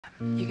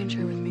You can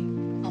share with me.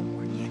 I'll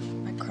warn you,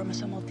 my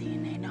chromosomal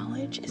DNA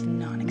knowledge is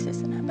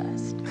non-existent at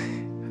best.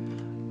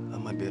 I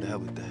might be able to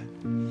help with that.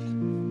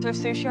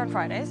 There's sushi on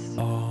Fridays.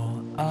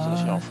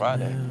 Sushi on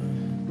Friday?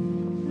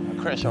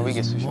 Crenshaw, we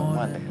get sushi on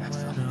Monday.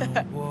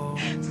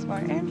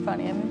 Smart and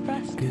funny, I'm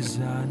impressed.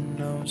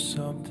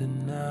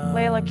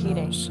 Layla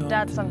Keating,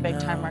 Dad's some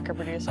big-time record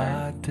producer.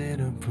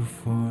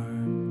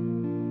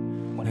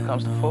 When it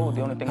comes to food,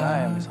 the only thing I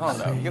am is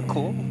hungry. You're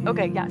cool.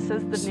 Okay, yeah,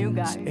 says the new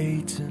guy.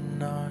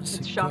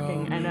 It's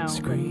shocking, I know,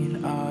 but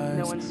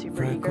no one's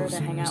super eager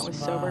to hang out with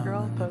sober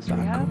girl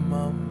post-rehab.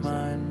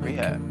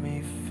 Rehab?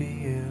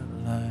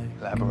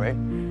 Elaborate.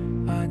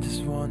 I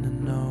just wanna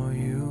know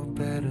you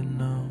better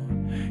know.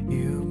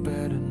 You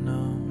better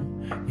know.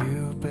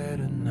 You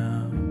better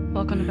know.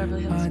 Welcome to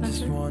Beverly Hills, Spencer. I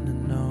just wanna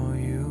know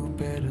you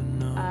better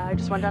know. I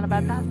just went down a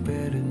bad path.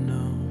 Better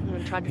know. I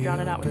tried to drown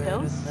it out with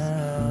pills.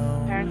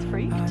 Parents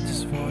freaked. I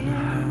just wanna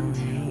know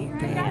you better know.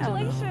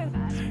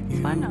 Congratulations. It's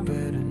fine now.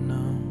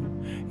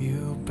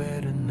 You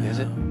better know. Is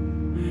it?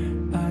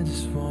 I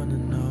just wanna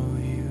know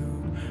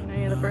you.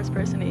 You're the first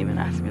person to even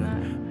ask me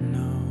that.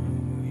 Know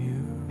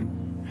you.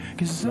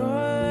 'Cause all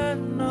I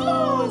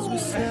know is we're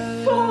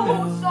selling.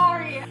 So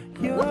sorry.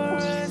 Your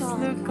eyes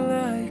look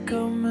like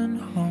coming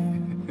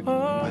home.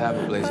 What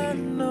happened, Blazy?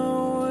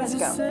 Let's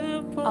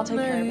go. I'll take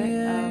care of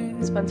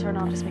it. Spencer and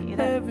I'll just meet you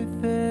there.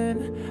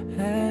 Everything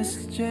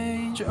has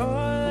changed. All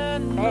I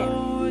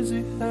know is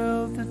you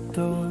held the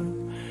door.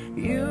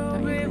 You'll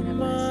be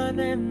mine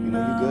and You're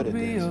good I'll at be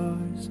this.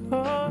 yours.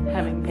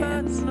 Having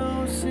pants.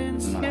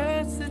 Since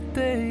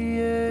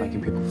yesterday,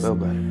 Making people feel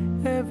better.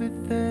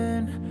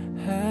 everything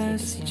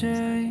has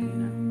changed.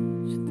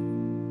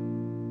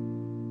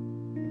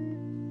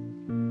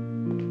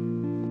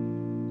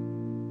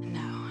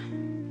 Now,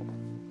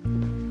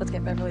 let's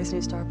get Beverly's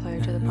new star player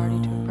to the party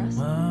to impress.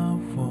 God,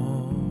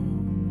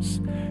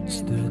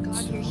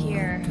 you're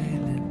here.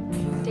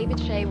 David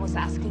Shea was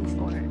asking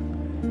for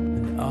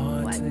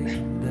what? I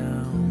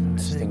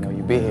just didn't know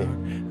you'd be here.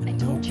 I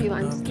told you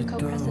I'm the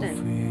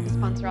co-president. I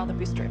sponsor all the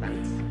booster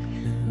events.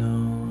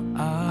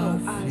 Oh,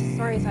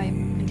 sorry if I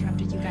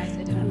interrupted you guys.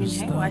 I didn't mean to.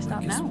 Hey, why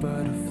stop now?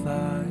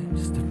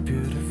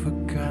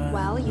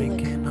 Well, you look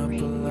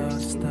great in your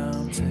suit.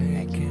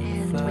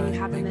 And when you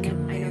have a minute,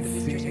 I know the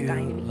boosters are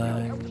dying to meet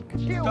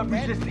you.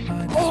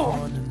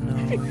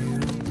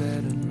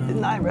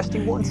 Didn't I arrest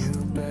you once?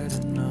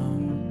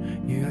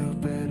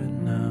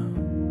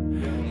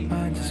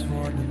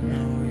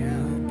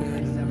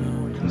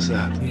 What's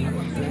up?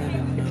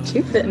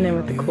 You fitting in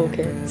with the cool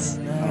kids.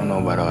 I don't know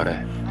about all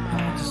that.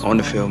 On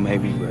the field,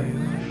 maybe, but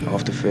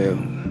off the field,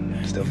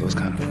 still feels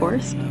kind of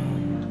Forced?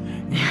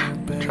 Yeah,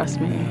 trust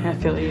me, I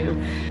feel you.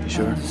 You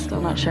sure?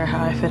 Still not sure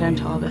how I fit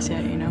into all this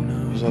yet, you know?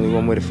 There's only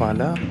one way to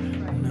find out.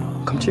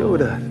 Come chill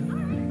with us.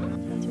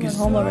 You went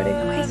home already.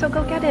 Okay, so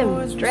go get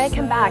him. Drag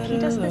him back. He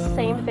does the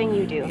same thing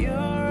you do.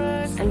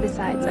 And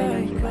besides, I know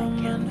you like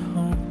him.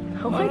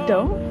 Oh, I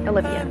don't?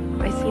 Olivia,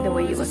 I see the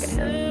way you look at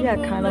him. Yeah,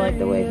 kind of like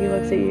the way he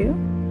looks at you.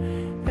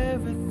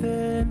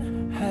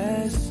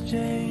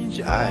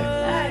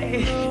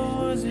 Alright.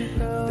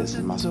 This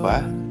is my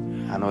spot. I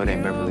know it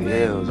ain't Beverly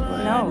Hills,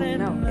 but... No,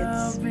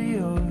 it's...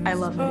 I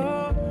love it.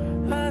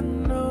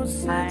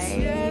 I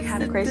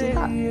had a crazy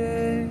thought.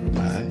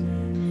 Alright.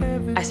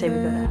 I say we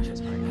go to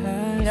Ash's party.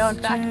 You know, in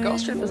fact,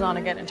 Girls Trip is on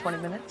again in 20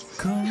 minutes.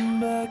 You got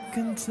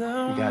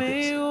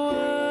this.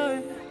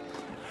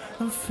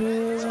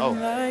 Oh,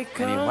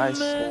 any advice?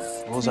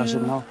 Rules I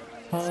should know?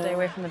 Stay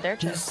away from the dare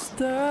chicks.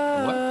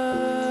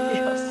 What?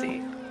 You'll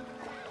see.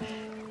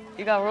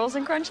 You got rules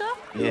in Crenshaw?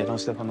 Yeah, don't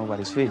step on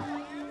nobody's feet.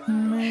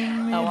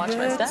 I'll watch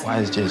my step. Why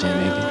is JJ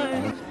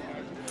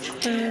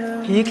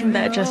naked? You can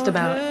bet just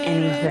about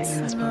anything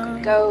in this poker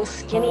game. Go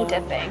skinny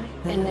dipping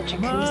in the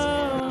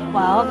jacuzzi.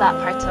 Well, that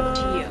part's up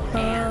to you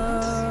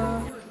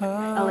and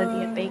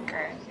Olivia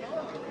Baker.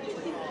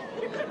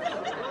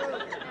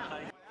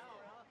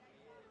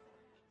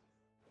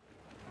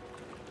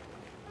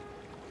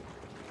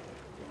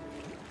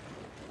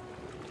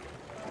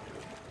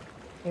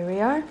 Here we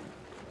are. You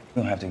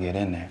don't have to get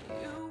in there.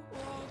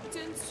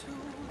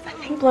 I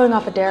think blowing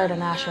off a dare at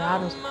an Asher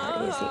Adams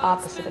party is the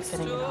opposite of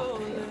fitting it off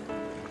the field.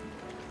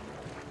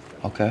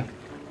 Okay.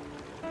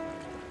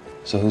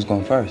 So who's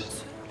going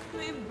first?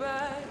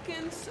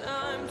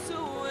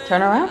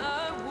 Turn around.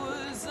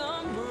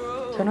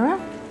 Turn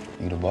around.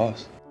 You the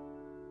boss.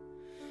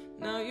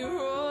 Now you're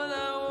all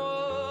I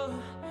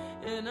want,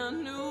 and I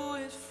knew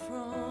it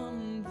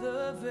from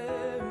the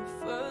very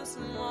first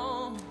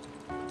moment.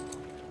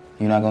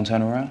 You not gonna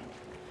turn around?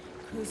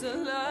 'Cause the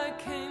light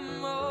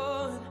came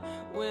on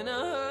when I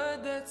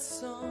heard that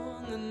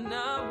song, and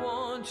I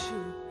want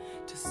you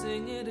to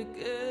sing it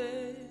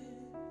again.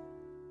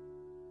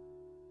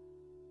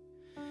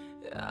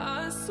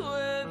 I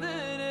swear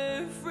that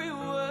every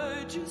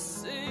word you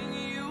sing,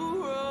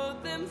 you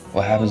wrote them for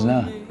What happens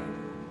now? me.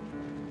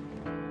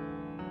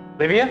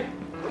 Olivia?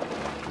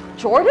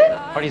 Jordan?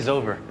 Party's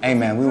over. Hey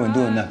man, we weren't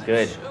doing nothing.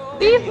 Good.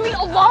 Leave me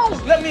alone!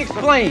 Let me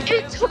explain.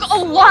 It took a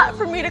lot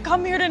for me to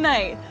come here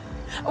tonight.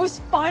 I was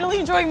finally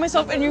enjoying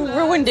myself and you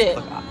ruined it.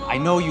 I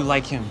know you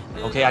like him,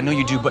 okay? I know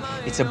you do, but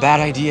it's a bad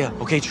idea,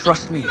 okay?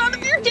 Trust me. None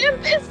of your damn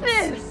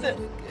business!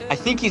 I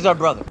think he's our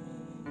brother.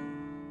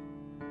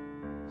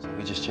 So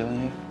we just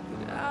chilling here?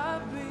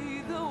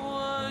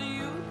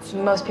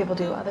 Most people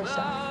do other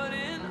stuff.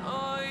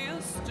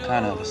 What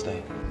kind of other stuff?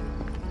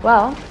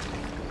 Well,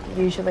 it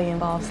usually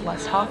involves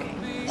less talking.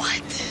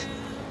 What?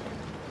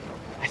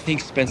 I think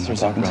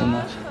Spencer's talking too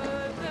much.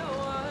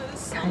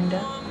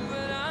 Kinda.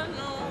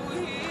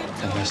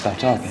 Then let's stop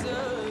talking.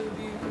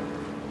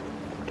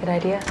 Good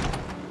idea.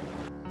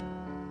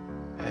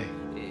 Hey.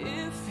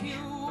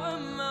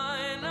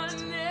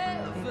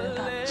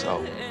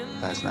 So,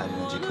 last night in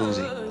the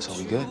jacuzzi, so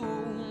we good?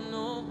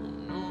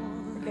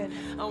 We're good.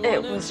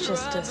 It was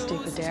just a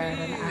stupid dare at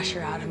an Asher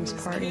Adams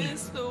party.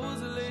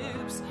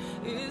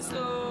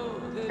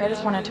 I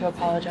just wanted to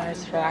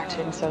apologize for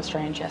acting so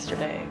strange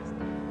yesterday.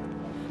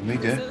 We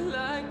good?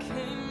 I'm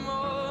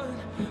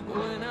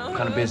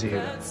kind of busy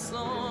here.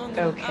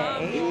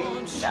 Okay.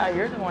 Now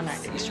you're the one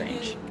acting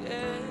strange.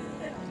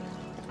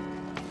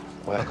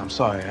 Well, look, I'm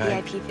sorry,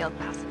 VIP field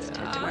passes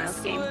to tomorrow's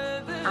game.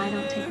 I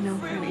don't take no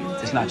for an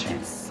answer. It's not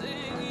chance.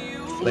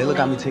 Layla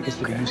got me tickets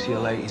to the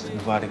UCLA Eastern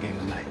Nevada game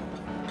tonight.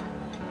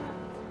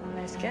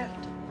 Nice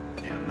gift.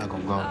 Yeah, I'm not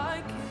gonna go.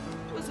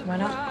 Why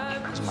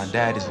not? Because my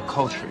dad is a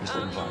coach for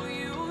Eastern Nevada.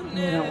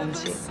 You don't want to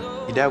see it.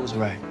 Your dad was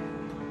right.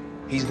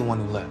 He's the one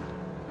who left.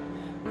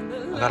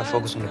 I gotta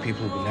focus on the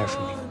people who've been there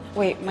for me.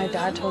 Wait, my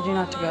dad told you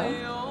not to go?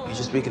 You're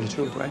just speaking the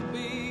truth, right?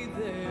 You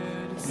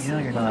know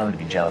you're not allowed to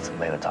be jealous of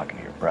Layla talking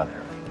to your brother.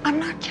 I'm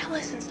not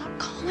jealous, and stop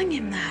calling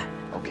him that.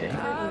 Okay.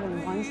 I never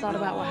even once thought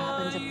about what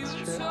happens if it's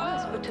true to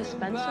us, but to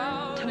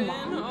Spencer, to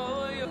Mom,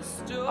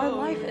 our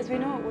life as we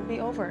know it would be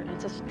over. And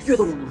it's just You're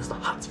the one who was the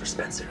hots for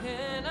Spencer.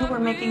 we were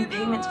making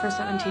payments for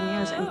 17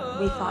 years, and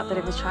we thought that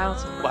it was child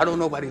support. Why don't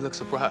nobody look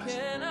surprised?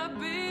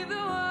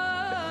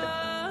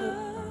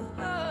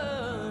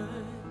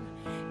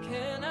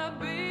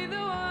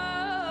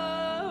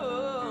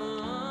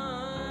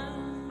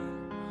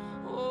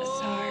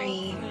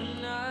 Sorry.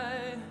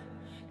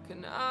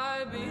 Can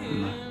I be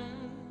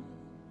him?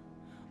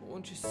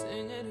 Won't you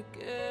sing it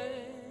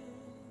again?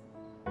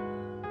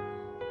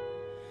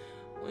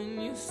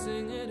 When you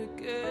sing it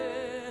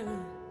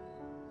again,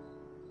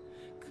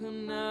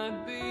 can I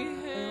be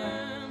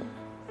him?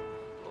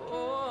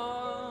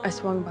 Oh, I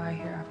swung by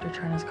here after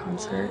Trina's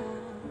concert.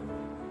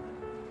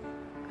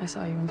 I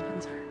saw you and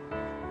Spencer.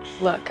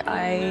 Look,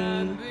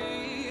 I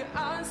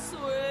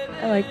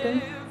liked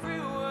him.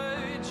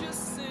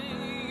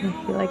 And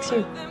he likes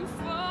you.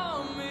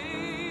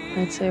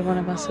 I'd say one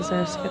of us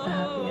deserves to get the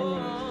happy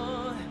ending.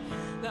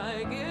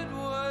 like it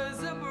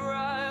was a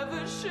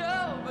private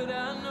show, but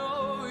I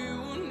know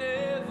you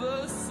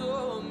never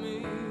saw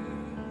me.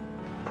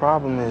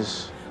 Problem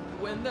is,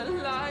 When the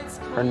lights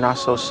her not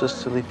so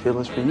sisterly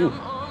feelings for you.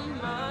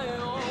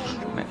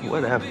 Man,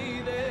 whatever.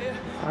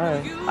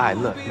 Alright,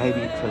 look,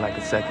 maybe for like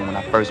a second when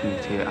I first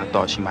moved here, I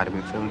thought she might have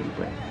been feeling me,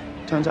 but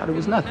turns out it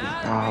was nothing.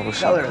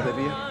 Tell her,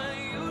 Olivia.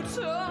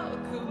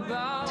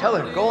 Tell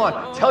her, go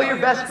on. Tell your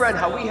best friend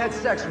how we had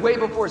sex way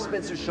before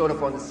Spencer showed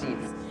up on the scene.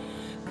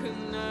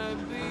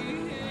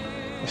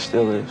 It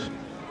still is.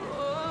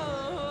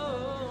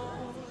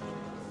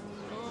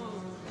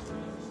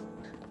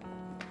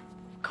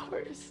 Of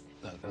course.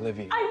 Look,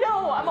 Olivia. I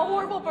know, I'm a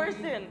horrible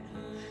person.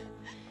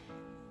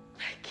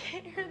 I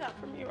can't hear that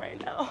from you right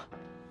now.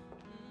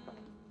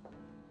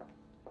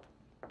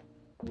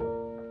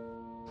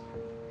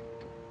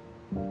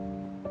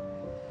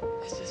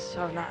 This is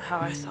so not how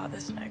I saw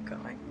this night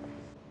going.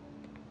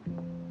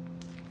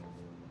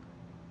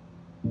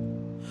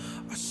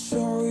 I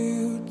saw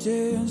you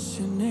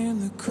dancing in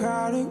the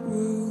crowded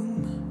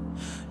room.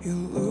 You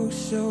look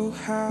so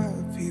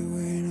happy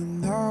when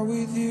I'm not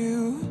with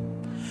you.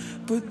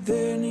 But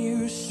then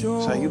you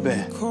saw So you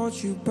been?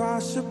 caught you by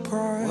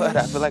surprise. What?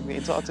 I feel like we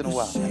ain't talked in a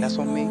while, and that's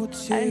on me.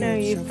 I know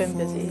you've been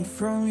busy.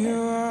 From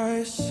your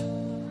eyes,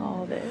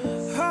 All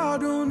this. I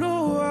don't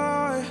know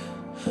why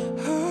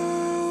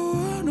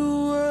I run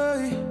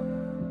away.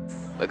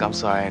 Look, I'm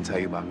sorry I didn't tell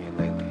you about me and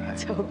Layla.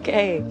 It's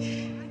okay.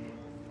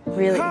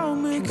 Really,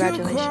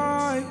 congratulations.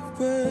 I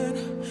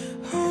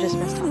just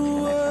missed talking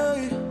to my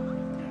friend.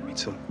 Yeah, me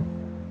too.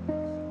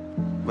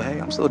 But hey,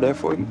 I'm still there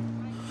for you.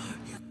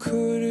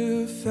 Could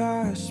have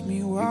asked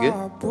me why good?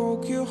 I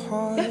broke your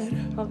heart. Yeah,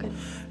 all good.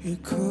 You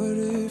could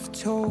have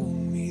told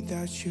me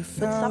that you But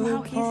fell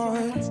somehow he's the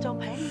apart. one still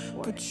paying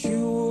for it. But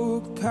you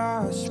walked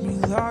past me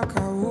like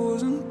I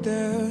wasn't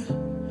there,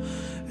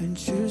 and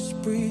just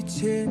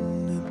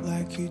pretended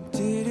like you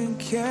didn't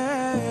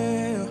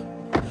care.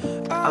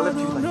 I left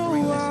you like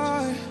 3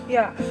 messages.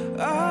 Yeah.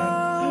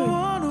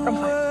 I'm I'm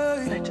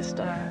fine. I just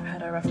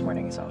had a rough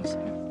morning, so I was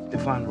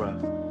Define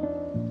rough.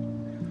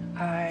 I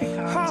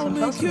found I'll some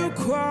make posts you in there.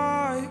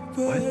 cry,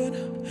 but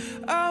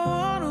I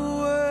run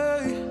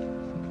away.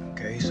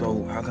 Okay,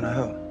 so how can I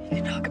help? You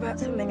can talk about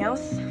something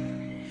else.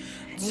 Anything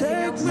Take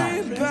else?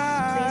 me Please,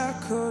 back,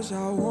 please. 'cause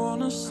I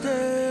wanna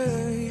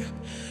stay.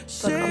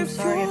 Look, I'm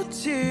sorry if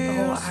the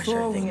whole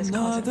Asher thing is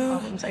causing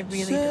problems. I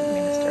really didn't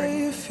mean to stir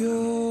anything. Save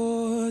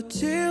your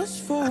tears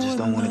for I just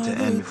don't want it to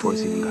end another before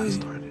it's even got day.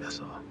 started, that's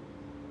all.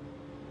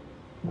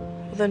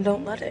 Well, then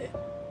don't let it.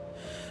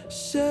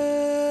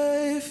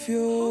 Save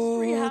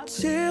your Post-rehab,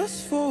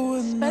 tears for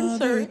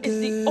another Spencer day. is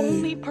the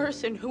only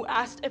person who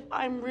asked if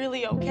I'm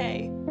really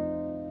okay.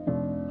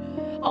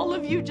 All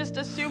of you just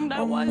assumed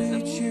I was and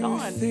made moved you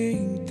on.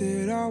 think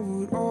that I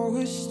would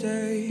always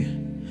stay.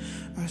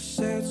 I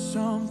said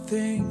some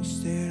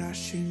things that I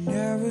should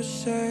never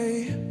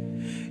say.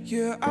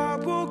 Yeah, I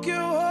broke your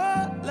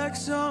heart like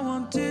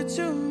someone did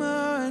to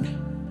mine.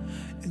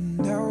 And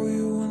now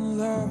you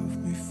unlove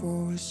me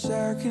for a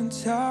second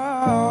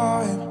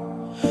time.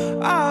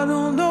 I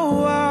don't know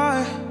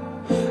why.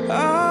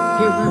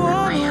 Your room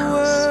at my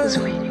house was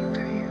waiting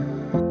for you.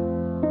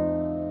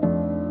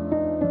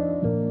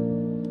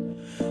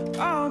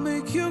 I'll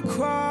make you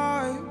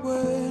cry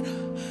when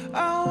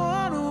I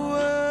run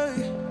away.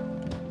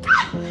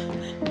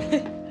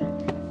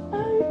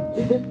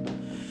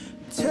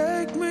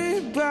 Take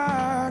me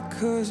back,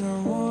 'cause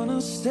I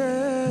wanna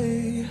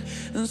stay.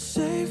 And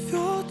save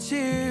your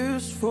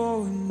tears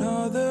for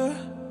another.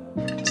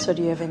 So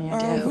do you have any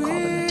idea who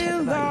called in the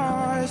tip about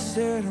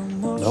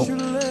Nope.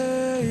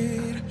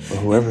 But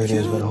whoever it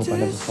is, but I hope I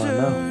never find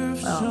out.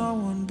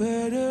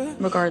 you?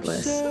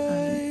 Regardless,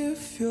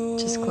 I'm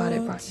just glad I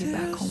brought you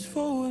back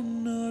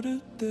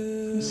home.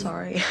 I'm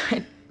sorry.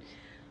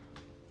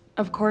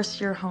 Of course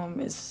your home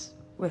is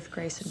with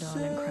Grace and Dawn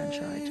and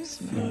Crenshaw. I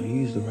just... No, you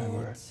used the right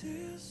word.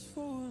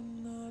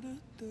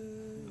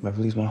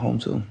 Beverly's my home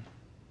too.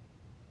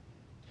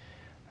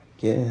 I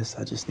guess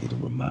I just need a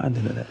reminder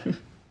of that.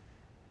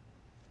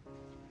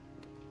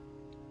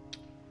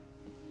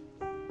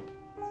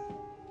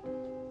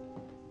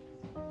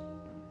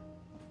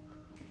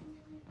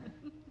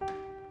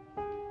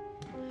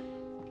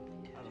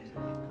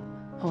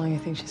 How long do you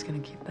think she's gonna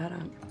keep that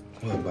up?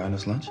 What, buying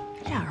us lunch?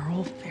 Yeah, her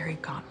whole fairy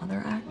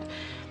godmother act.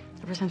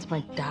 Ever since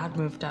my dad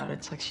moved out,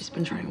 it's like she's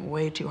been trying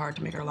way too hard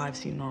to make her life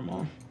seem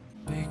normal.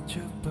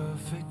 Picture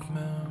perfect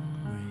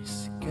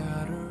memories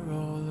scatter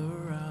all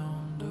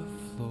around the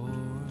floor.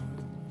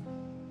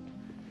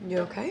 You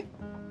okay?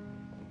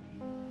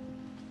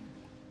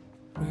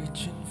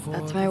 Reaching for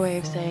That's my way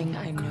of saying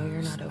I know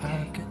you're not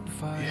okay.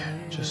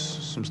 Yeah,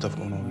 just some stuff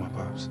going on with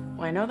my pops.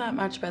 Well, I know that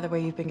much by the way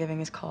you've been giving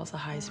his calls a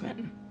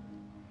Heisman.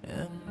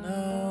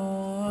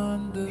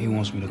 He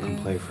wants me to come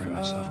play for him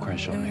at South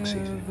Crenshaw next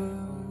season.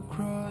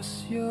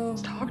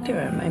 Let's talk to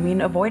him. I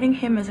mean, avoiding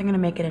him isn't gonna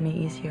make it any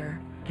easier.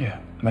 Yeah,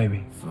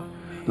 maybe.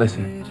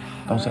 Listen,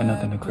 don't say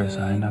nothing to Chris,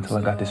 all right? Not till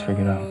I got this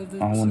figured out. I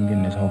don't want him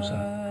getting his hopes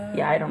up.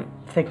 Yeah, I don't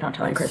think not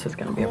telling Chris is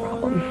gonna be a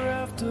problem.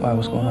 Why,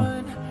 what's going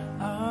on?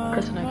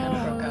 Chris and I kind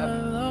of broke up.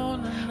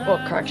 Well,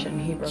 correction,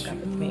 he broke up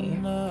with me.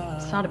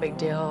 It's not a big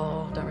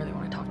deal. Don't really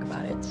want to talk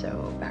about it.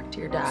 So back to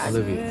your dad,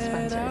 Olivia.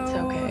 Spencer. It's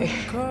okay.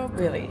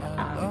 Really.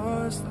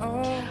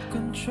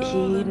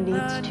 He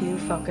needs to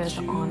focus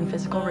on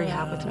physical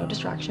rehab with no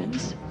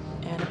distractions.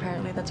 And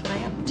apparently that's what I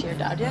am. To your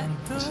dad yet?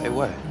 Say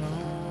what?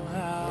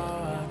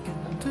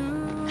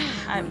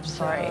 I'm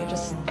sorry.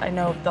 I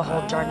know the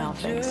whole Jarnell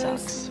thing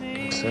sucks.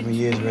 7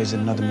 years raising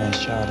another man's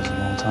child is a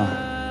long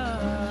time.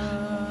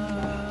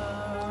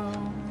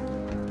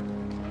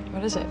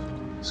 What is it?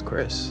 It's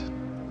Chris.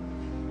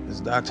 His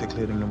doctor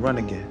cleared him to run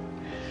again.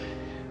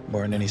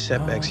 Barring any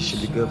setbacks, he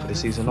should be good for the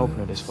season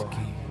opener this fall.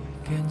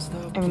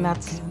 I mean,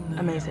 that's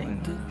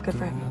amazing. Good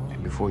for him.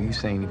 And before you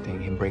say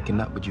anything, him breaking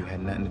up with you had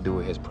nothing to do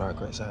with his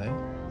progress, all right?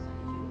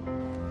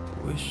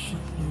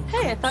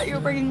 Hey, I thought you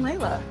were bringing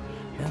Layla.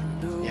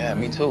 Yeah,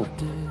 me too.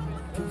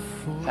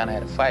 Kinda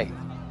had a fight.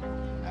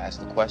 I asked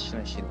the question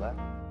and she left.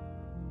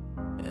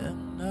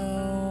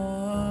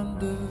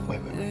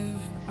 Wait.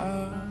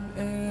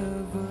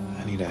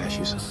 I need to ask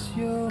you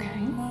something. Okay.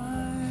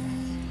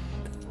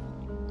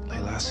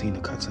 Layla, I seen the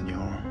cuts on your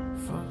arm.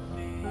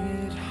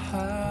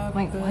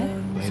 Wait, what?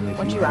 Layla, if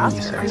What'd you heard ask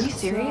me her? say Are you something.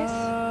 serious?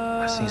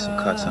 I seen some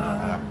cuts on her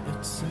arm.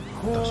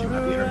 Thought she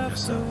might be hurting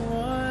herself.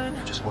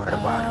 I'm just worried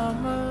about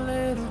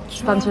her.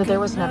 Spencer, there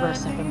was never a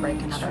second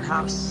break-in at our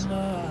house.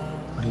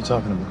 What are you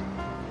talking about?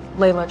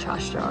 Layla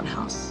trashed her own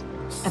house.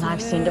 And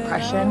I've seen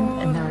depression,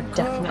 and there are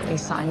definitely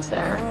signs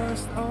there.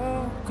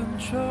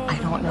 I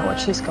don't know what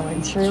she's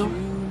going through,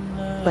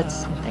 but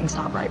something's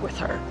not right with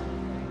her.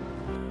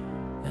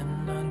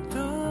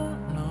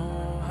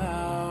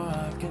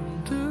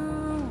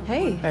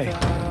 Hey. Hey,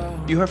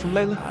 you heard from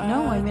Layla?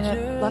 No, I mean,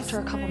 I left her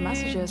a couple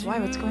messages. Why?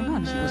 What's going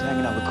on? She was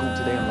hanging out with Coop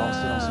today and lost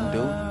it on some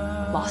dude.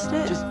 Lost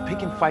it? Just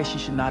picking fights she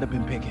should not have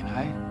been picking,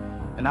 right?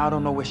 And now I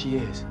don't know where she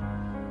is.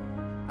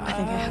 I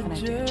think I have an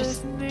idea.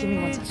 Just give me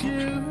 1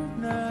 second.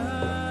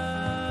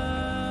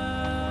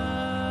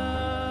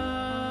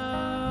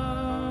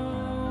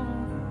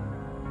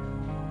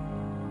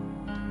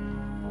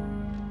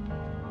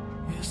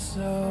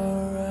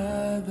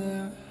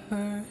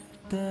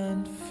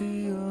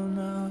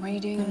 What are you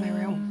doing in my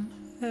room?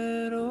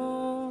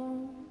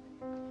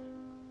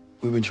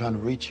 We've been trying to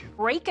reach you.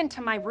 Break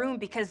into my room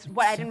because,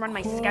 what, I didn't run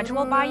my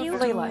schedule by you?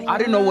 Layla. I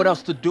didn't know what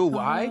else to do,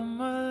 all right?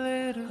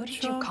 Who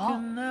did you call?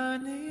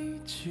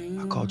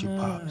 I called you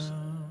Pops.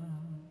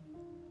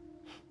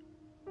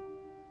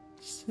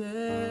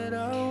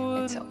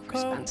 It's over,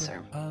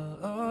 Spencer.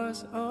 Layla,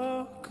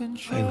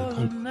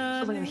 don't.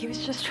 Olivia, he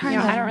was just trying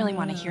to... I don't really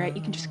want to hear it.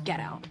 You can just get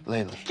out.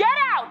 Layla. Get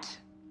out!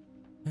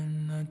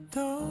 And I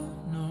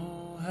don't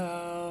know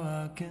how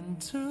I can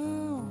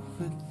do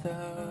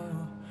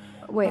without.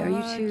 Wait, are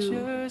you two?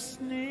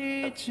 Just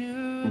need you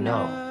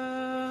No.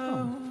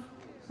 Well,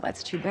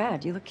 that's too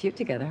bad. You look cute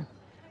together.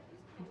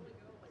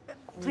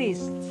 Please,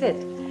 sit.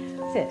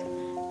 Sit.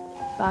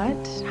 But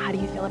how do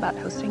you feel about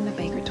hosting the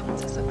Baker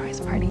twins' surprise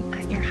party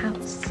at your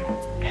house?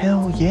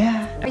 Hell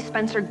yeah.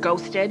 Spencer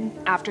ghosted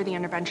after the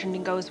intervention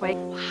didn't go his way.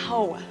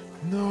 Wow.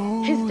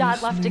 No, His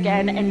dad left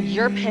again, and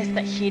you're pissed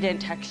that he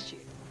didn't text you.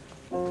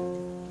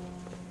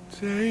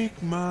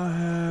 take my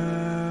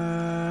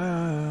hand.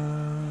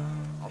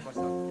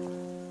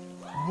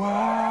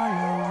 Why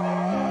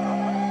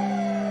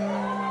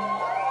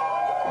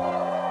are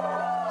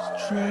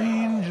we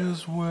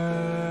strangers when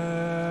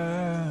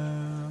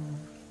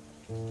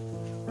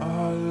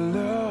our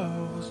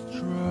love was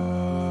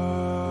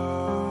drowned?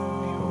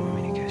 You want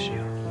me to kiss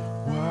you?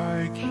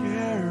 Why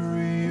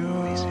carry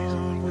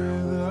on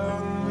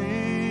without me?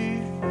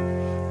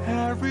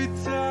 Every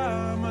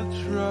time I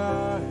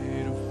try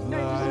to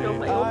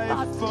fly, I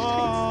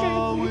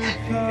fall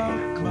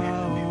without my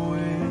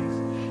wings.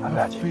 I got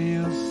I you.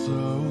 feel so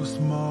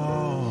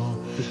small.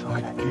 It's I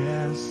okay.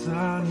 guess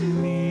I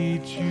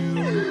need you,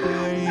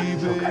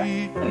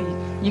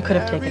 baby. You could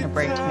have taken a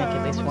break to make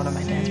at least one of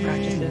my dance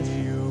practices. I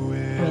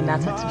mean,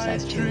 that's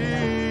exercise too, you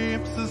know.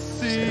 You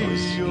said it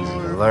was easy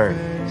to learn.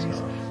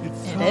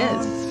 It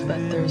is, but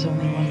there's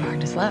only one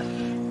practice left.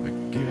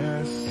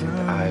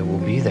 I will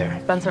be there.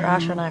 Spencer,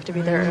 Asher, and I have to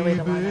be there early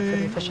to line up for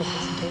the official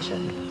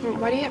presentation.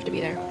 Why do you have to be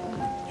there?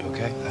 You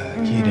okay?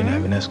 Key didn't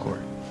have an escort,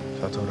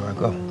 so I told her I'd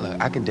go.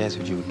 Look, I can dance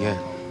with you again.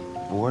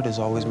 Ward is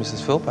always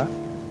Mrs. Philpott.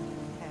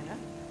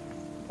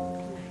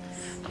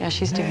 Yeah,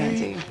 she's too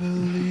handsy.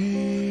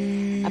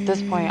 At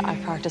this point,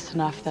 I've practiced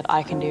enough that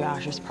I can do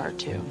Asher's part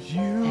too.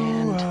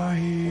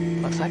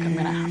 And looks like I'm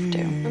gonna have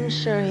to. I'm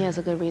sure he has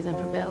a good reason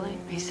for bailing.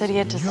 He said he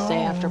had to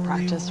stay after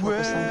practice, work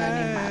with some guy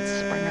named Matt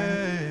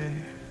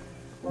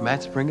Springer.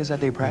 Matt Springer's at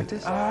their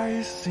practice?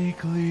 I see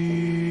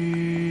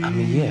clear. I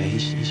mean, yeah, he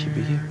should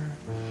be here.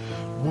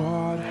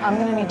 I'm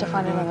gonna need to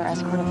find another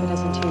escort if it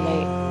isn't too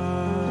late.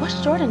 What's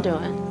Jordan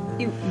doing?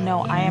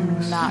 No, I am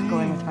not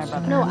going with my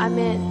brother. No, I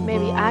meant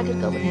maybe I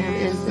could go with him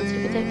and since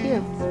we could take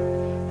you.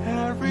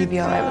 You'd be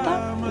alright with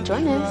that?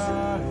 Jordan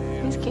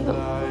is. He's cute. You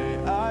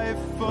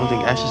don't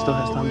think Asher still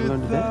has time to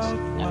learn to dance?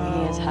 No,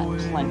 he has had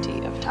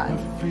plenty of time.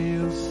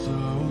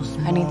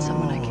 I need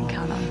someone I can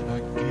count on. I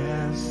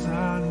guess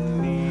I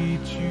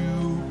need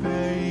you,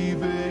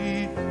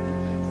 baby.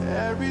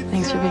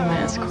 Thanks for being my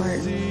escort.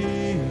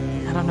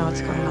 I don't know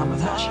what's going on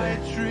with Asher.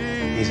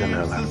 He's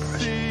under a lot of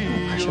pressure.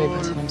 The pressure he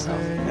puts on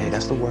himself. Hey,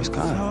 that's the worst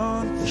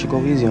kind. You should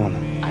go easy on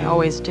him. I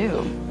always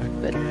do.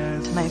 But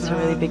tonight's a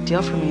really big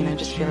deal for me, and I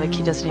just feel like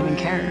he doesn't even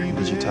care.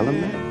 Did you tell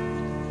him that?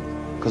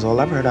 Because all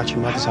I've heard out your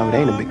mouth is how it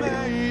ain't a big deal.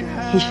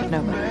 He should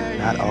know better.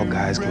 Not all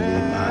guys can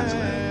read minds,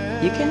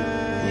 man. You can?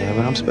 Yeah,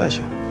 but I'm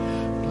special.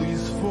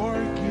 Please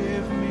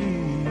forgive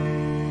me.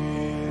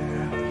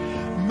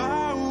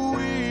 My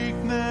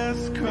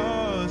weakness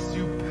caused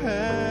you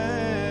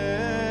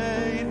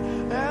pain,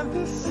 and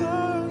this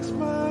song's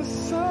my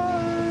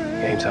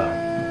sorry. Game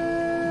time.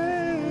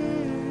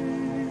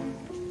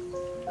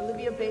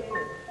 Olivia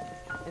Baker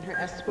and her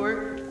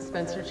escort,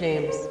 Spencer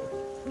James.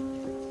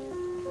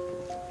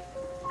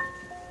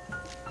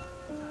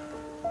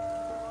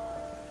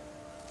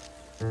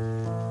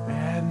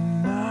 At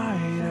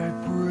night I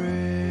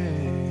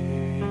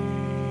pray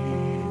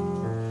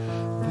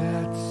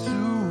that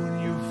soon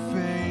your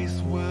face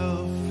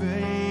will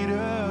fade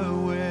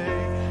away.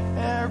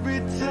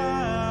 Every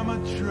time I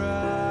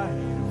try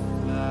to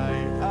fly,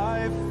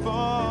 I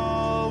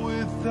fall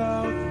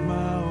without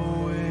my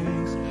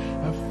wings.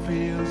 I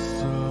feel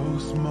so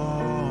small.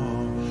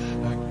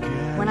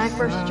 When I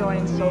first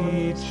joined Solo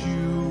Moves,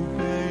 You,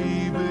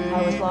 baby.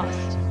 I was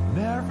lost.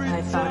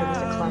 I thought it was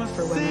a club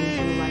for women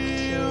who like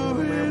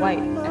to wear white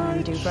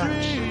and do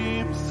brunch.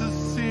 Dreams to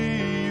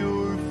see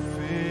your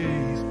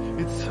face,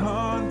 it's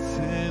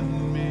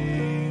haunting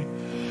me.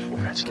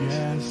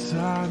 Congratulations. Yes,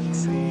 I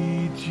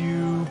need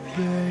you,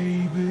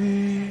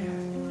 baby.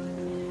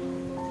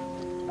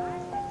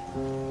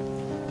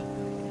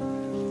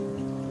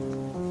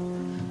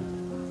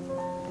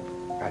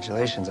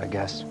 Congratulations, I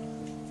guess.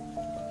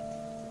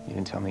 You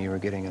didn't tell me you were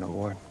getting an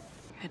award.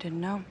 I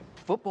didn't know.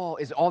 Football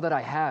is all that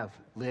I have,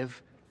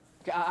 Liv.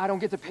 I don't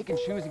get to pick and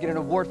choose and get an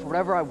award for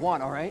whatever I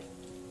want, all right?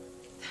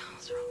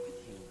 What's wrong with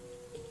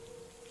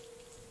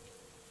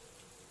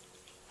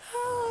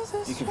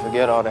you? You can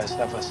forget all that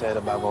stuff I said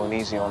about going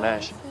easy on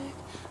Asher.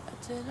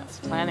 I was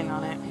planning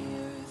on it.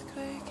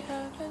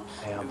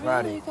 Hey, I'm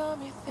proud of you.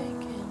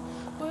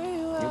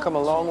 You come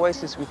a long way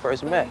since we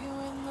first met.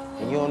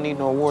 And you don't need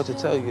no award to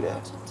tell you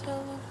that.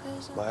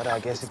 But I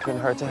guess it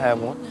couldn't hurt to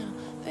have one.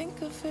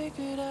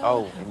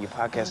 Oh, and your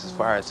podcast is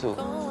fire too.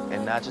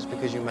 And not just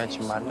because you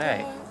mentioned my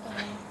name.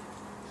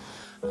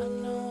 I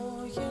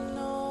know, you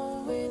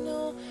know, we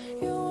know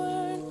you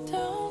weren't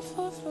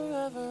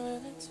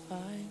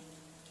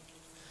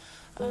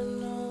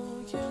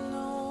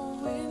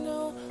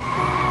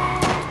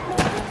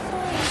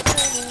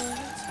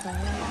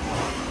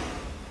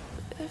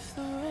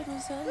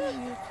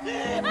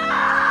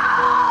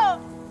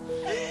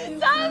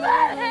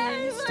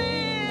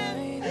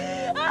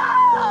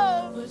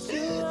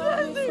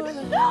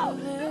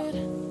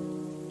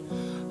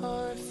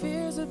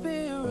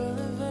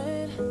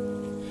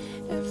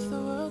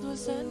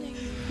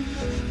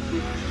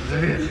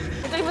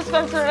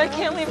Spencer, I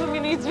can't leave him. He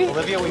needs me.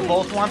 Olivia, we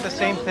both want the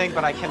same thing,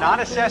 but I cannot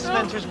assess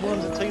Spencer's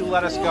wounds until you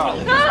let us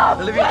go. No!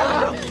 Olivia,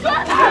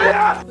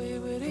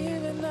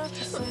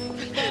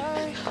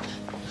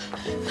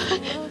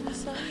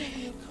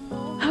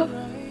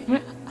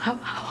 How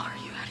are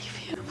you? How do you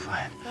feel? I'm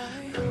fine.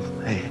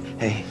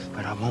 Hey,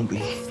 but I won't be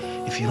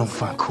if you don't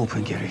find Coop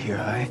and get her here,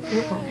 all right?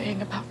 You're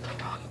worrying about the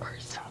wrong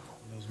person.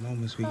 In those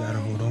moments, we gotta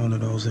hold on to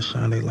those that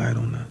shine their light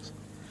on us.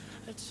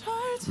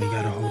 We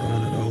gotta hold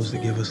on to those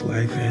that give us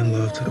life and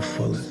love to the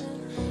fullest.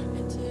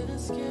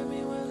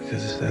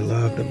 Because it's that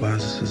love that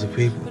binds us as a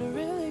people,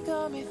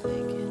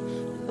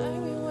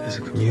 as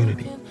a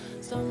community.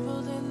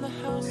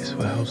 It's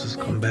what helps us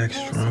come back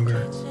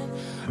stronger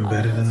and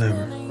better than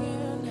ever.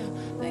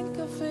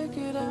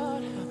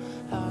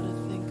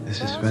 This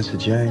is Spencer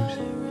James.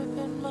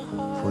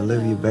 For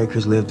Olivia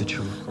Baker's Live the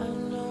Truth.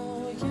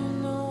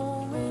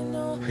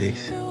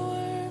 Peace.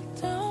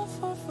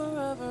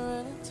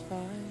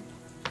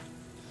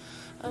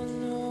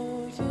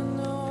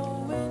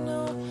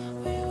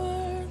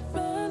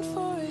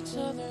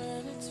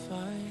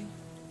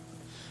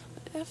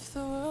 If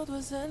the world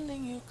was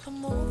ending, you'd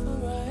come over,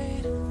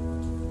 right?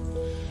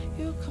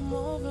 You'd come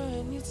over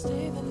and you'd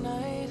stay the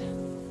night.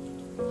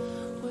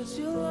 Would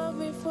you love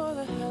me for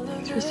the hell of it?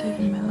 Thanks for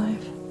saving my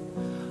life.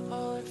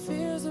 All our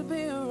fears would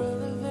be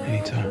irrelevant.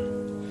 Anytime.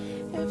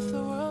 If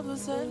the world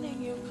was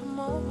ending, you'd come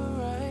over,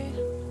 right?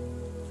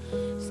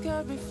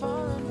 Sky be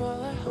falling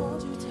while I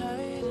hold you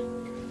tight.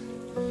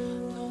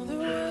 No, there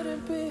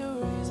wouldn't be a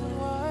reason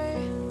why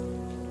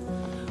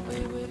we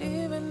would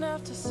even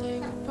have to say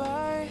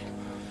goodbye.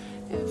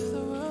 If the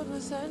world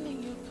was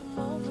ending, you'd come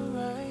over,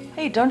 right?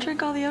 Hey, don't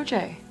drink all the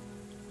OJ.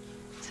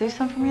 Save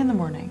some for me in the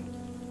morning.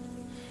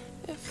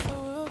 If the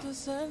world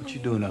was ending, What you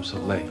doing up so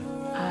late?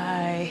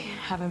 I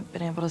haven't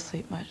been able to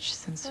sleep much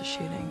since the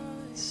shooting,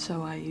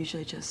 so I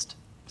usually just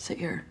sit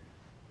here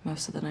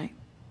most of the night.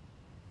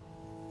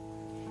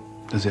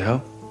 Does it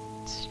help?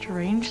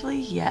 Strangely,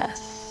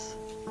 yes.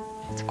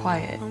 It's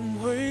quiet. I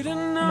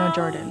know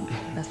Jordan,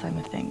 best time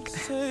to think.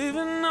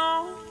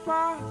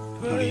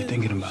 What are you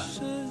thinking about?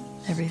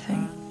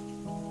 Everything.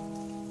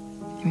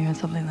 I mean, when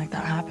something like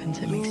that happens,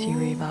 it makes you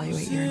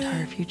reevaluate your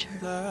entire future.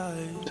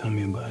 Tell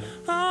me about it.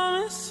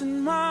 I'm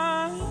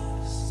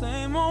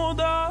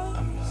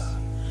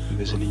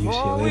visiting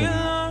UCLA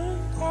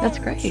tomorrow. That's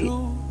great.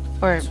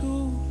 Or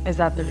is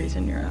that the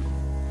reason you're up?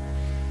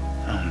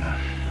 I don't know.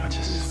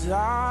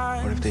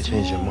 What if they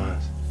change their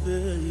minds?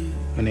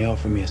 When they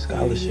offered me a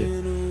scholarship,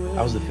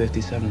 I was the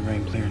 57th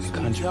ranked player in the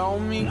country.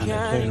 I'm not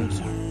that player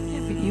anymore.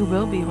 Yeah, but you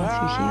will be once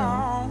you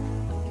heal.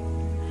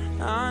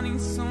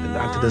 The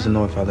doctor doesn't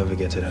know if I'll ever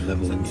get to that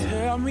level again.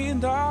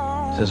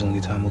 Says only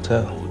time will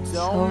tell.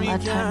 So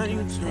let time do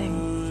its thing.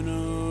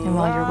 And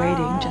while you're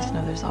waiting, just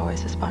know there's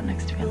always a spot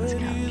next to me on this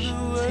couch.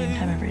 Same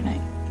time every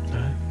night. All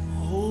right.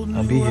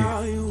 I'll be here.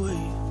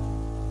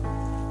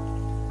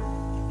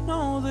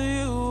 Know that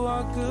you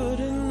are good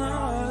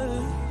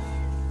enough.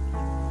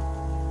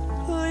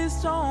 Please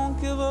don't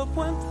give up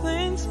when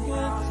things get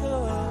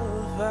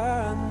tough. I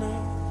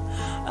know.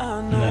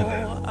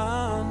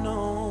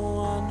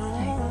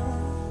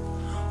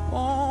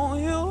 Won't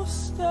you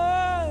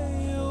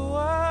stay a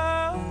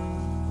while?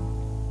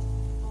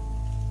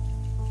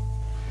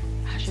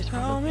 Ashley's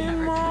probably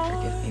never gonna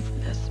forgive me for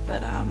this,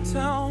 but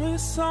Tell me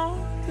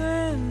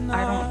something. I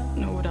don't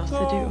know what else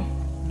to do.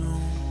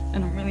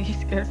 And I'm really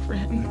scared for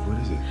him. What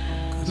is it?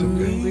 It's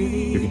okay.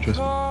 You can trust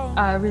me.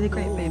 Really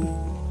great, babe.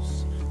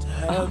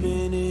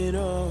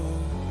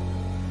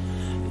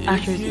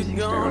 Ashley's using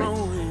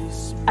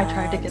steroids. I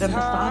tried to get him to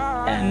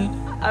stop, and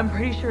I'm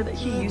pretty sure that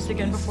he used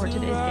again before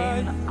today's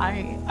game.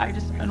 I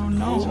don't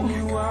know.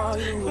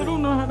 I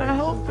don't know how to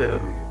help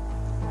him.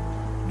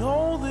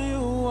 Know that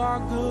you are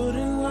good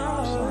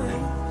enough.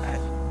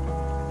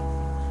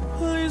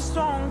 Please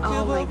don't give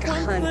up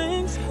when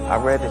things I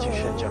read that you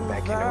shouldn't jump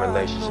back into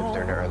relationships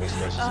during the early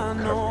stages of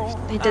recovery.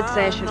 They did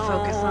say I should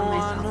focus on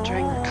myself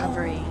during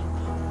recovery.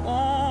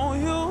 I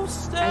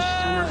just don't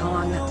know how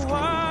long that's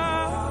gonna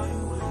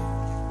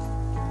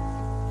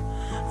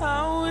I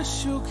wish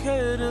you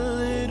cared a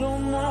little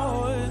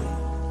more.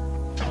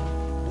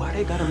 Why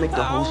they gotta make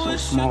the hole so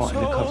small and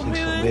the cufflinks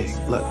so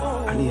big? Look, I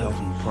need help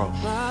from the pro.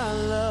 My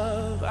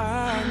love,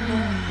 I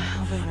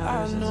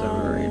This is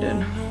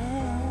overrated.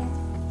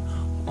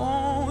 I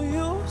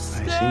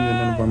ain't seen you in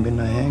none of our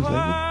midnight hangs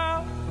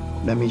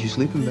lately. That means you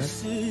sleeping better.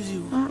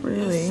 Not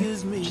really.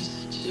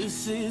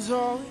 Just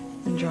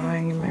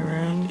enjoying in my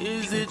room,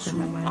 trying to clear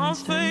my mind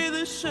instead.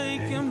 Hey, I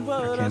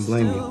can't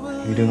blame you.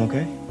 You doing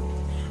okay?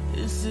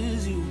 This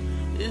is you.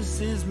 This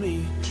is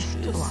me. Just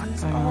a lot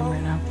going on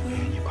right now.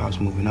 And your pop's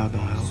moving out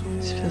don't help.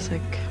 It just feels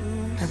like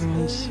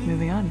everyone's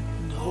moving on.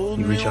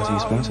 You reach out to your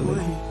sponsor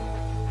later?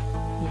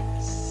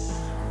 Yes.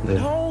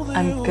 Liv.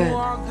 I'm good,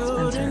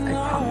 Spencer, I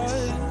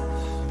promise.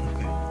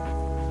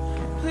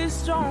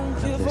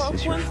 But this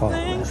is your fault,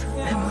 Liv.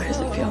 And why does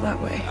it feel that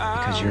way?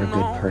 Because you're a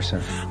good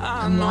person.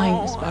 I'm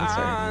lying to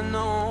Spencer.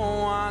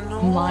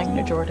 I'm lying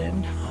to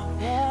Jordan.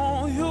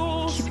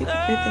 Keeping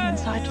everything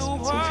inside just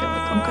makes me feel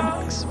like I'm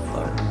gonna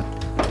explode.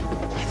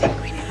 I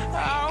think we need a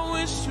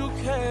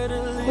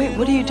break. Wait,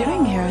 what are you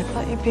doing here? I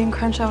thought you'd be in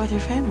Crenshaw with your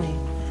family.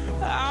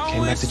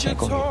 Came back to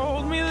check on you.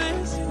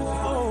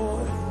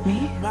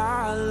 Me?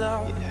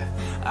 Yeah.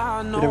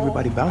 With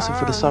everybody bouncing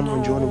for the summer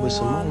and Jordan with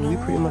Simone, we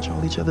pretty much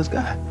all each other's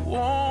guy. I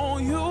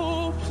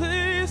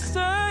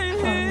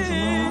thought I was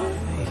alone.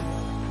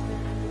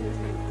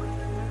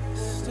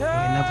 You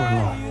ain't never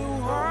alone.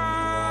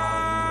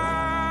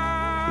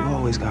 You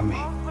always got me.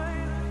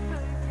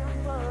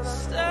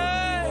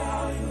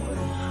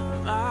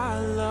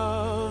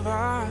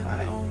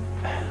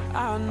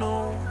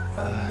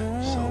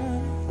 So,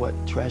 what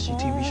trashy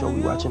TV show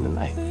we watching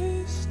tonight?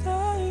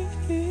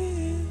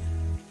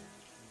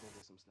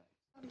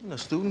 I'm not a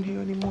student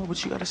here anymore,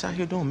 but you got us out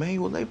here doing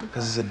manual labor?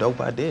 Because it's a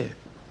dope idea,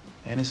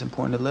 and it's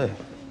important to live.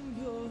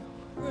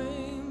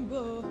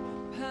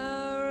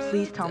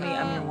 Please tell me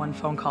I'm your one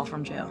phone call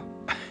from jail.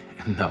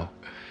 No,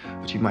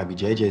 but you might be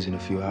JJ's in a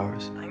few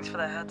hours. Thanks for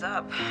the heads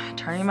up.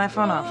 Turning my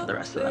phone off for the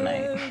rest of the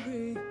night.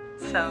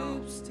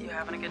 So, you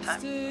having a good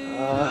time?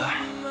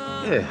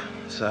 Yeah,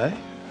 sorry.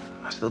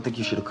 I still think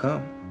you should have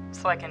come.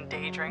 So I can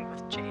day drink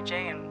with JJ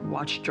and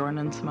watch Jordan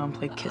and Simone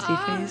play kissy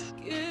face?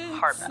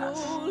 Hard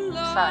pass.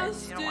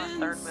 Besides, you don't want a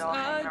third wheel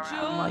hanging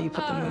around while you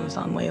put the moves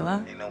on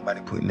Layla. Ain't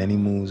nobody putting any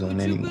moves on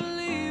anyone.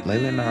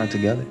 Layla and I are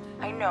together.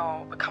 I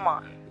know, but come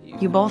on.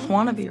 You both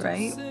want to be,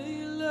 right?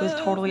 It was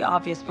totally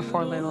obvious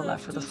before Layla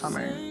left for the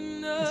summer.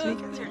 This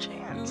weekend's your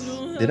chance.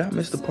 Did I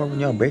miss the part when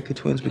y'all Baker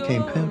twins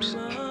became pimps?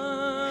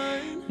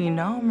 You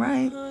know I'm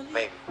right.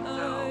 Maybe.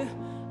 So,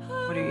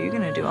 what are you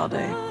gonna do all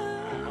day?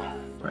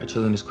 Right,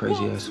 chilling this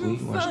crazy ass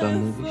week, watch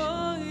dumb movies.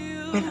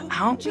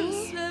 Without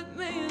me?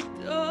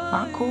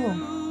 Not cool.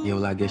 Yeah,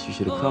 well, I guess you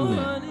should have come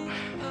then.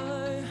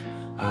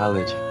 I'll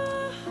holler at you.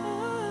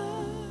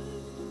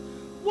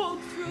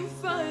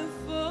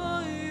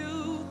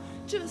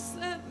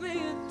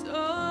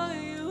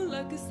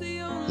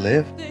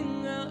 Liv?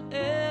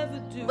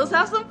 Let's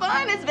have some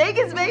fun. It's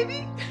Vegas,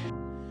 baby.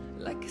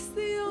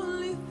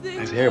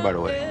 Nice hair, by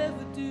the way.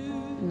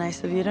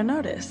 Nice of you to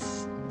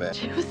notice. Bet.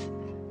 She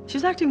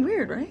was acting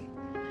weird, right?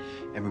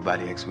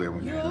 Everybody acts weird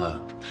when you're in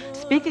love.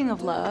 Speaking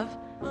of love,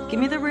 give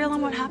me the real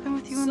on what happened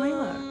with you and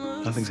Layla.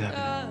 Nothing's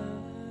happening.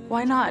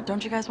 Why not?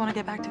 Don't you guys want to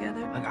get back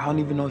together? Like, I don't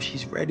even know if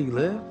she's ready,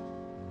 Liv.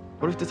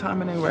 What if the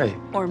timing ain't right?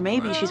 Or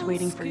maybe she's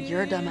waiting for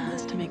your dumb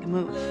ass to make a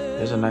move.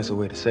 There's a nicer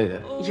way to say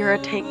that. You're a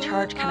take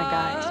charge kind of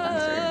guy,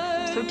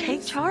 Spencer. So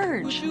take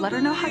charge. Let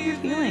her know how you're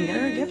feeling. Get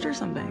her a gift or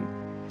something.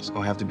 It's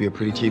gonna have to be a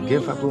pretty cheap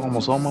gift. I blew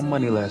almost all my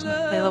money last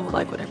night. Layla will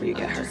like whatever you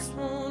get her.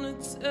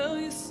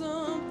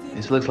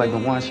 This looks like the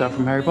wine shop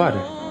from Harry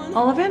Potter.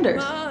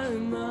 Ollivanders.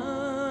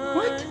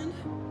 What?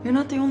 You're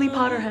not the only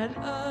Potterhead.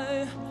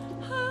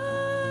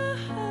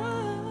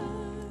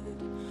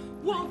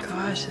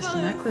 Gosh, this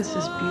necklace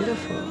is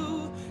beautiful.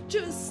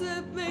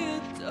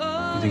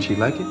 You think she'd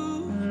like it?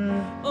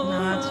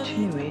 No, it's too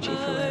new agey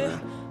for Layla.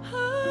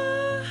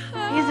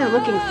 He isn't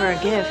looking for a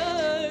gift.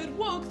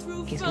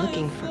 He's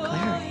looking for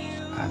clarity.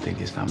 I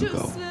think it's time to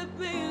go.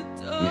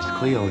 Miss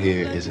Cleo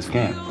here is a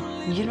scam.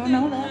 You don't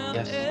know that?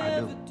 Yes,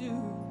 I do.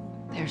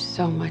 There's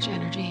so much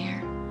energy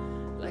here.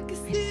 I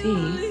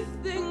see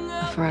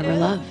a forever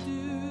love.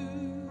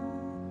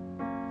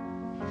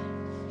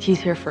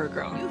 He's here for a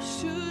girl.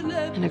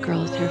 And a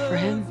girl is here for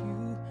him.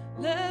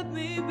 Let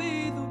me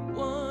be the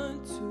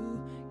one to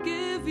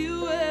give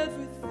you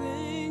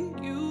everything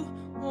you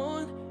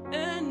want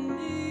and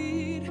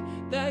need.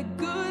 That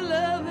good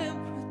love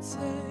and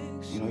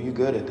protection. You know, you're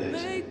good at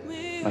this.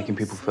 Making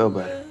people feel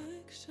better.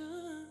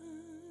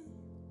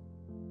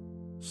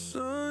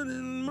 Sun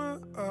in my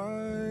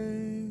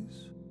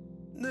eyes.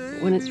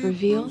 When it's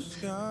revealed,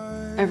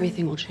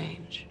 everything will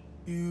change.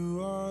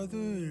 You are the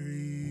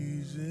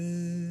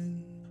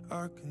reason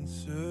I can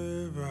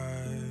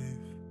survive.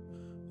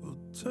 We'll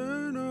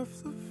turn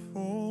off the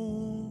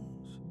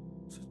phones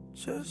to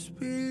just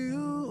be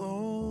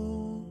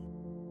alone.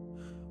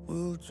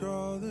 We'll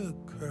draw the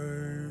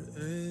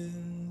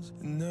curtains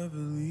and never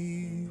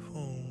leave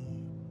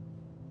home.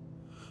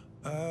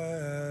 I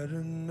had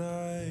a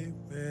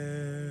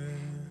nightmare.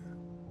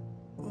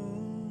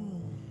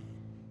 Oh,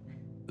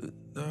 but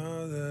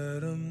now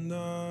that I'm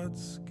not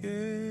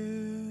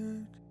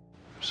scared.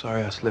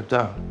 Sorry I slipped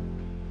out.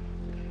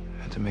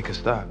 Had to make a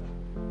stop.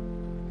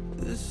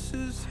 This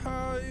is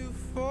how you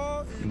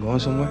fall. You going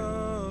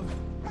somewhere?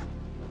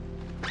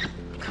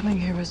 Coming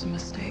here was a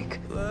mistake.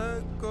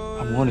 I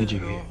wanted you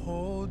here.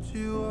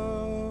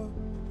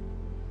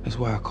 That's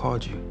why I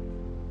called you.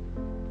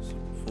 So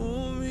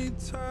pull me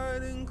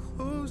tight and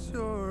close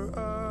your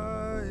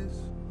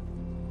eyes.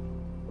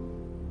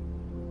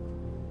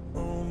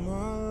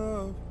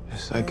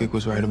 psychic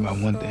was right about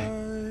one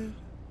thing.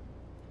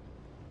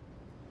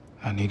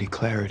 I needed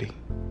clarity.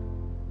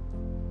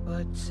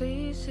 I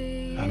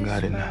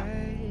got it now.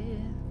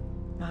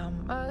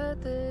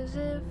 There's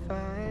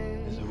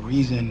a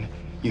reason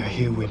you're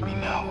here with me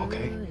now,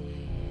 okay?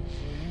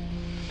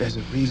 There's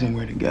a reason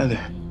we're together.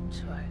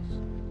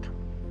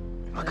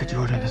 Look at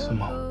Jordan and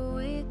Simone.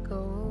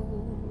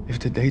 If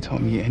today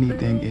taught me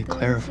anything, it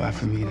clarified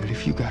for me that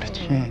if you got a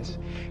chance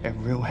at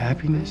real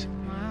happiness,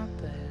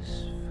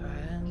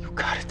 you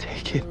gotta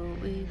take it.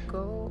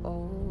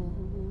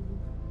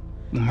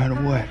 No matter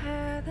what.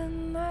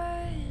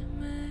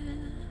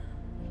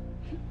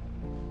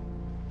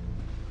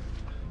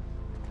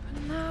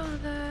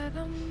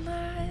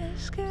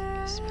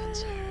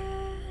 Spencer.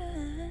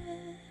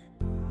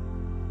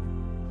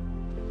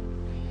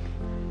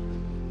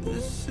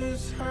 This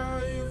is how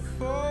you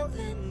fall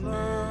in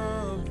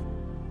love.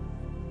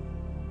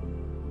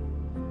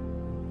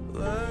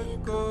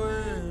 Let go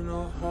and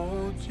I'll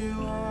hold you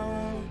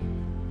up.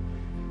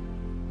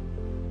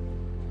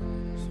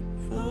 So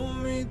pull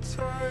me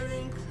tight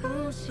and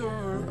close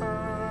your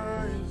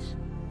eyes.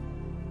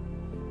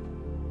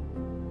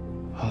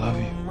 I love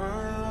you.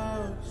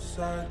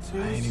 I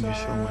ain't even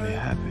sure when it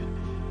happened.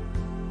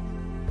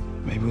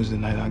 Maybe it was the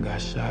night I got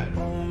shot.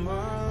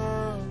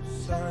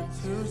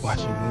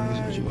 Watching movies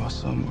with you all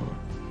summer.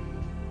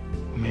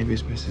 Or maybe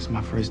it's been since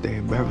my first day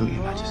at Beverly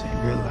and I just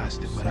ain't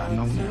realized it, but I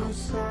know now.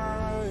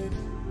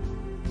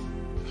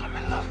 I'm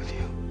in love with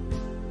you.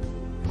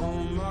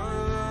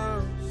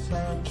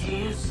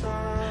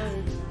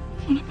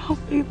 What about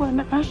Leila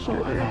and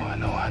Asher? I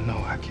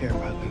know. I care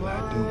about Leila,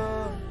 I do.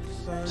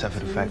 Except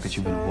for the fact that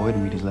you've been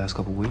avoiding me these last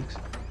couple weeks.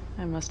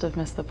 I must have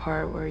missed the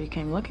part where you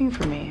came looking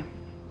for me.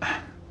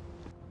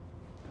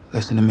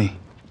 Listen to me.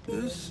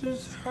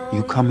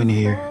 You coming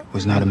here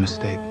was not a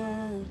mistake.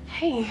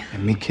 Hey.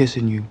 And me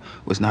kissing you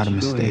was not a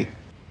mistake.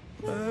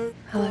 I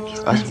love you,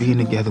 Spencer. Us being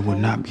together would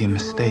not be a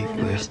mistake, I'll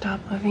never Liv.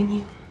 stop loving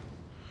you.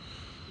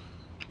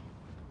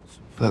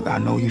 Look, I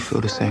know you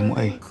feel the same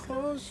way.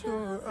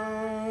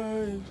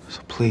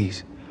 So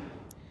please,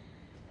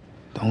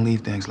 don't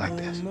leave things like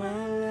this.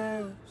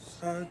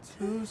 Side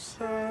to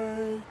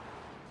side.